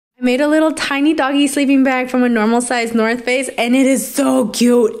I made a little tiny doggy sleeping bag from a normal size North Face, and it is so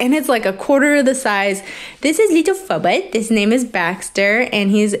cute, and it's like a quarter of the size. This is little Fubbit. His name is Baxter,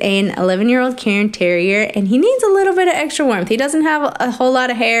 and he's an 11-year-old Cairn Terrier, and he needs a little bit of extra warmth. He doesn't have a whole lot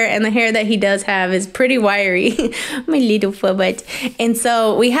of hair, and the hair that he does have is pretty wiry. My little Fubbit. And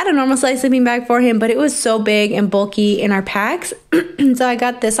so we had a normal size sleeping bag for him, but it was so big and bulky in our packs. So I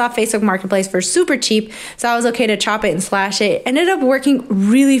got this off Facebook Marketplace for super cheap, so I was okay to chop it and slash it. Ended up working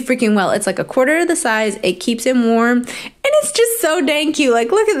really freaking well. It's like a quarter of the size. It keeps him warm, and it's just so dang cute.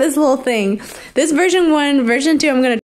 Like, look at this little thing. This version 1, version 2, I'm gonna